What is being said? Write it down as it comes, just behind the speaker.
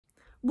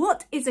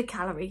What is a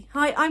calorie?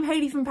 Hi, I'm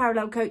Hayley from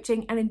Parallel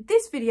Coaching, and in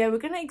this video we're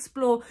going to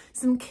explore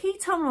some key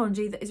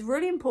terminology that is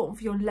really important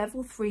for your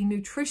level 3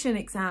 nutrition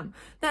exam.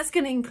 That's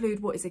going to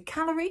include what is a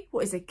calorie,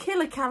 what is a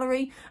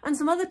kilocalorie, and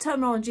some other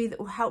terminology that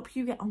will help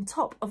you get on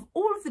top of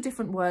all of the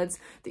different words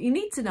that you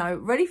need to know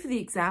ready for the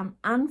exam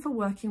and for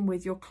working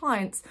with your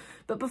clients.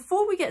 But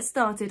before we get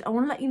started, I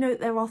want to let you know that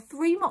there are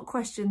 3 mock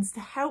questions to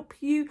help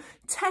you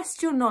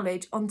test your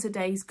knowledge on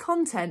today's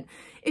content.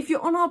 If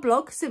you're on our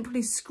blog,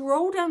 simply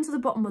scroll down to the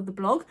bottom of the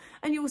blog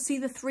and you will see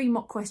the 3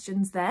 mock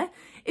questions there.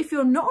 If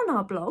you're not on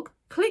our blog,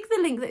 click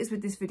the link that is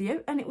with this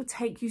video and it will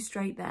take you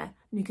straight there.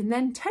 And you can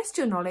then test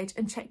your knowledge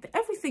and check that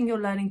everything you're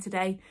learning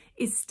today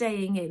is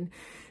staying in.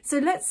 So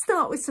let's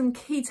start with some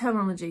key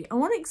terminology. I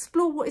want to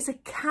explore what is a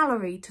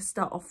calorie to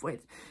start off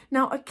with.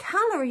 Now, a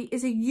calorie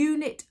is a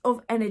unit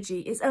of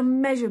energy. It's a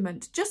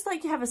measurement. Just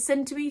like you have a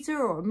centimetre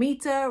or a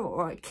metre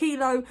or a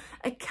kilo,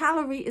 a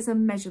calorie is a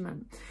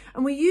measurement.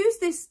 And we use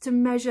this to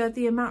measure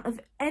the amount of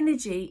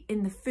energy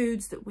in the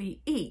foods that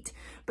we eat.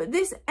 But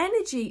this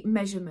energy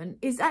measurement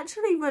is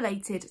actually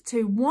related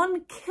to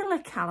 1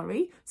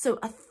 kilocalorie, so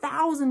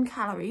 1,000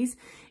 calories,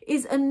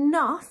 is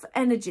enough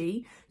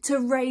energy to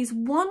raise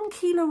 1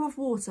 kilo of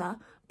water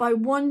by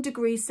 1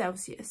 degree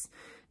Celsius.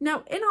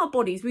 Now, in our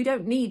bodies, we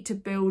don't need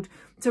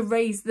to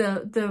raise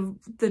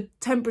the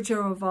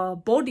temperature of our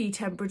body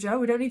temperature.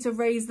 We don't need to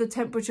raise the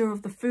temperature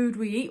of the food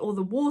we eat or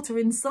the water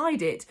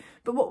inside it.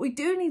 But what we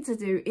do need to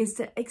do is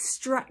to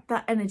extract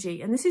that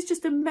energy. And this is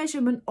just a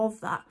measurement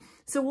of that.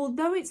 So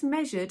although it's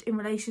measured in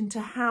relation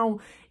to how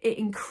it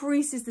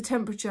increases the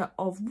temperature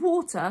of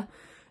water,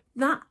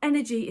 that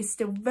energy is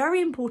still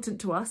very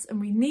important to us, and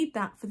we need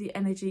that for the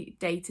energy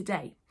day to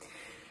day.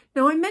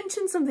 Now, I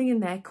mentioned something in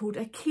there called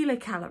a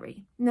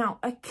kilocalorie. Now,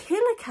 a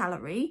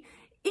kilocalorie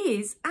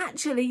is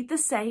actually the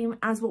same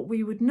as what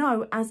we would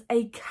know as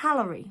a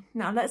calorie.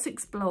 Now, let's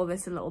explore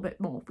this a little bit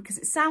more because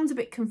it sounds a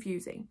bit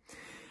confusing.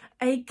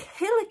 A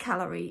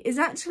kilocalorie is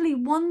actually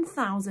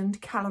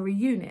 1,000 calorie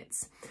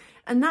units,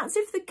 and that's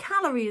if the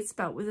calorie is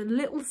spelt with a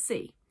little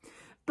c.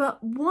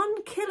 But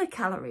 1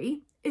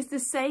 kilocalorie is the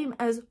same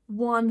as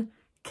 1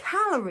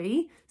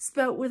 calorie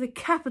spelt with a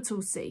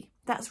capital C.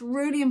 That's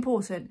really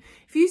important.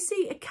 If you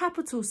see a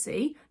capital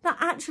C, that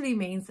actually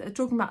means that they're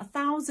talking about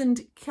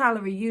 1,000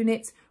 calorie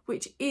units,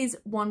 which is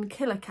 1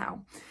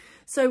 kilocal.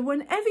 So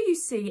whenever you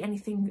see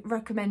anything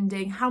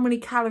recommending how many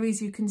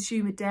calories you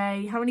consume a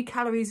day, how many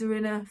calories are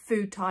in a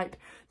food type,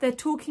 they're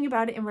talking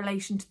about it in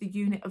relation to the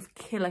unit of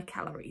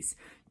kilocalories.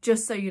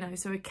 Just so you know,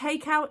 so a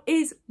Kcal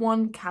is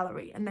 1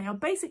 calorie, and they are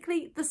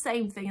basically the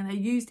same thing, and they're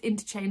used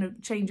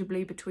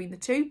interchangeably between the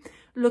two.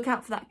 Look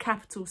out for that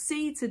capital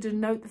C to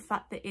denote the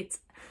fact that it's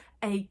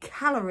a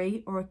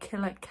calorie or a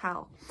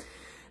kilocal.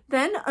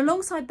 Then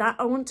alongside that,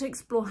 I want to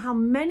explore how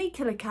many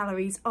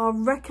kilocalories are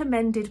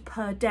recommended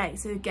per day.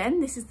 So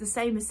again, this is the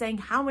same as saying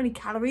how many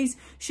calories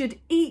should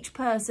each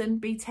person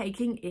be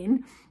taking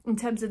in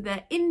terms of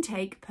their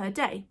intake per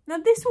day. Now,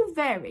 this will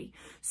vary.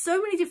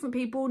 So many different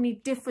people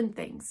need different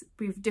things.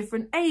 We have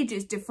different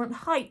ages, different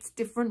heights,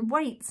 different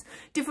weights,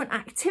 different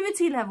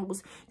activity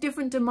levels,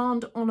 different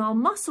demand on our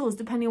muscles,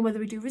 depending on whether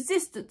we do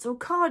resistance or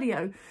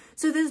cardio.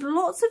 So there's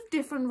lots of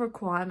different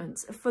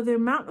requirements for the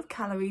amount of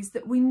calories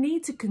that we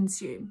need to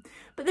consume.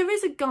 But there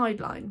is a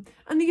guideline,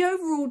 and the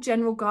overall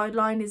general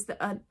guideline is that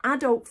an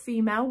adult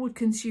female would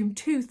consume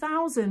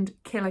 2,000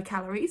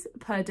 kilocalories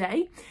per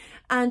day,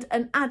 and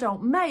an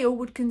adult male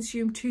would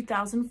consume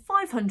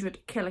 2,500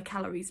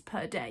 kilocalories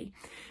per day.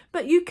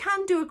 But you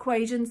can do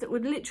equations that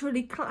would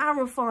literally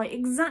clarify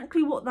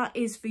exactly what that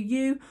is for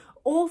you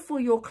or for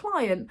your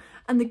client.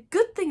 And the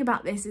good thing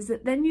about this is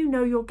that then you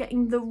know you're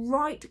getting the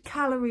right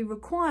calorie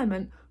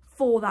requirement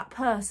for that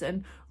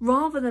person,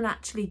 rather than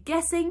actually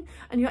guessing,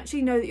 and you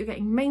actually know that you're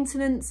getting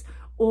maintenance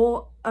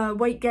or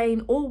weight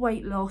gain or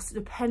weight loss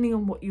depending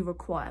on what you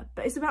require.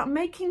 But it's about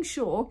making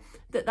sure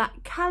that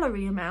that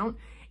calorie amount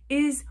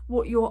is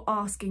what you're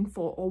asking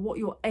for or what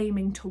you're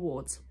aiming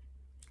towards.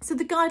 So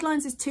the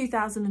guidelines is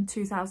 2,000 and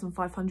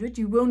 2,500.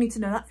 You will need to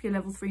know that for your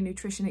level 3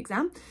 nutrition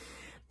exam.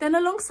 Then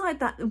alongside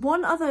that,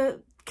 one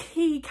other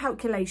key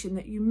calculation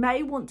that you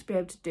may want to be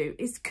able to do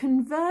is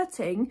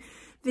converting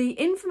the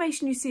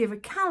information you see of a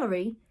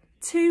calorie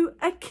to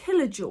a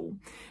kilojoule.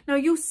 Now,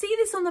 you'll see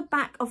this on the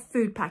back of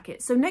food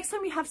packets. So next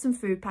time you have some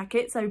food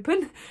packets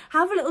open,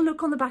 have a little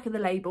look on the back of the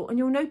label and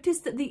you'll notice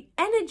that the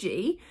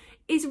energy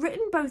is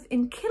written both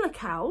in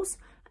kilocals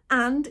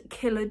and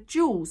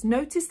kilojoules.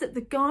 Notice that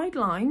the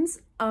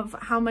guidelines of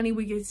how many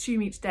we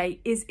consume each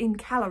day is in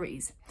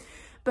calories,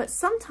 but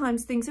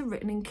sometimes things are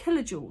written in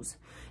kilojoules.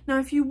 Now,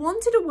 if you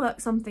wanted to work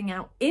something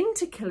out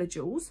into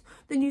kilojoules,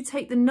 then you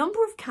take the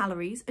number of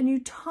calories and you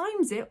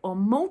times it or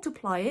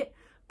multiply it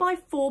by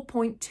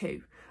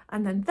 4.2,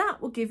 and then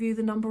that will give you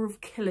the number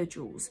of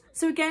kilojoules.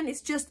 So again,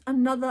 it's just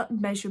another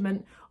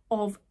measurement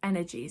of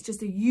energy. It's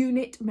just a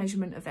unit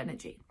measurement of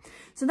energy.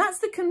 So that's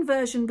the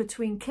conversion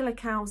between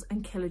kilocalories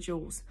and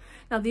kilojoules.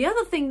 Now, the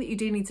other thing that you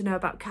do need to know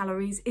about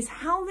calories is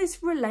how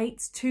this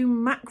relates to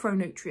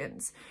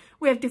macronutrients.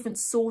 We have different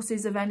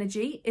sources of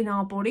energy in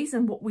our bodies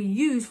and what we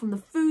use from the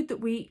food that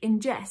we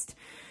ingest.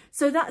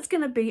 So that's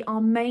going to be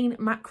our main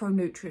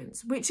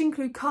macronutrients, which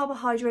include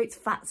carbohydrates,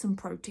 fats and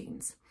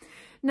proteins.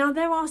 Now,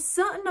 there are a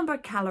certain number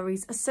of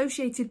calories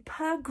associated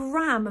per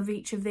gram of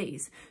each of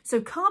these.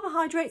 So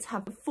carbohydrates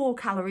have 4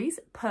 calories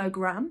per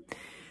gram.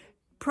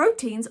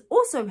 Proteins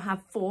also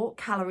have 4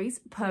 calories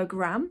per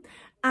gram.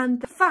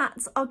 And the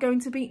fats are going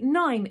to be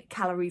 9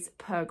 calories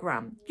per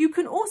gram. You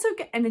can also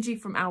get energy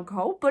from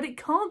alcohol, but it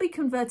can't be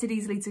converted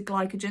easily to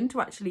glycogen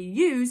to actually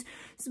use,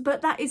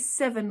 but that is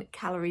 7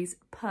 calories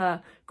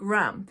per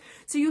gram.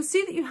 So you'll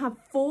see that you have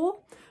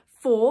 4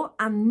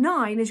 and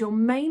 9 as your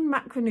main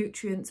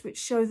macronutrients, which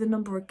show the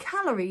number of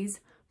calories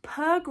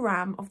per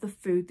gram of the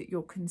food that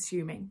you're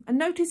consuming. And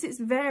notice it's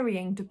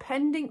varying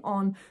depending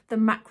on the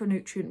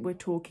macronutrient we're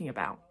talking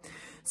about.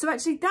 So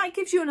actually that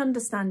gives you an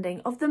understanding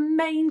of the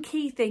main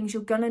key things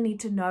you're going to need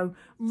to know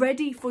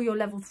ready for your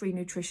level 3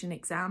 nutrition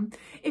exam.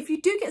 If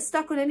you do get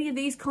stuck on any of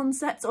these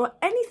concepts or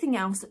anything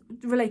else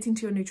relating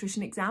to your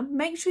nutrition exam,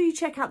 make sure you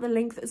check out the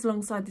link that's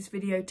alongside this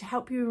video to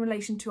help you in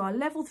relation to our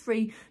level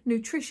 3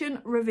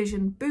 nutrition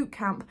revision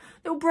bootcamp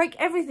that will break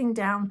everything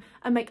down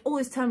and make all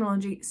this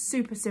terminology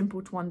super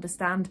simple to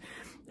understand.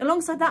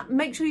 Alongside that,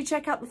 make sure you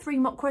check out the 3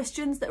 mock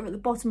questions that are at the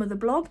bottom of the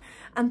blog.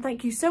 And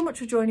thank you so much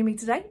for joining me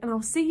today, and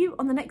I'll see you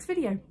on the next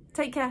video.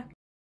 Take care.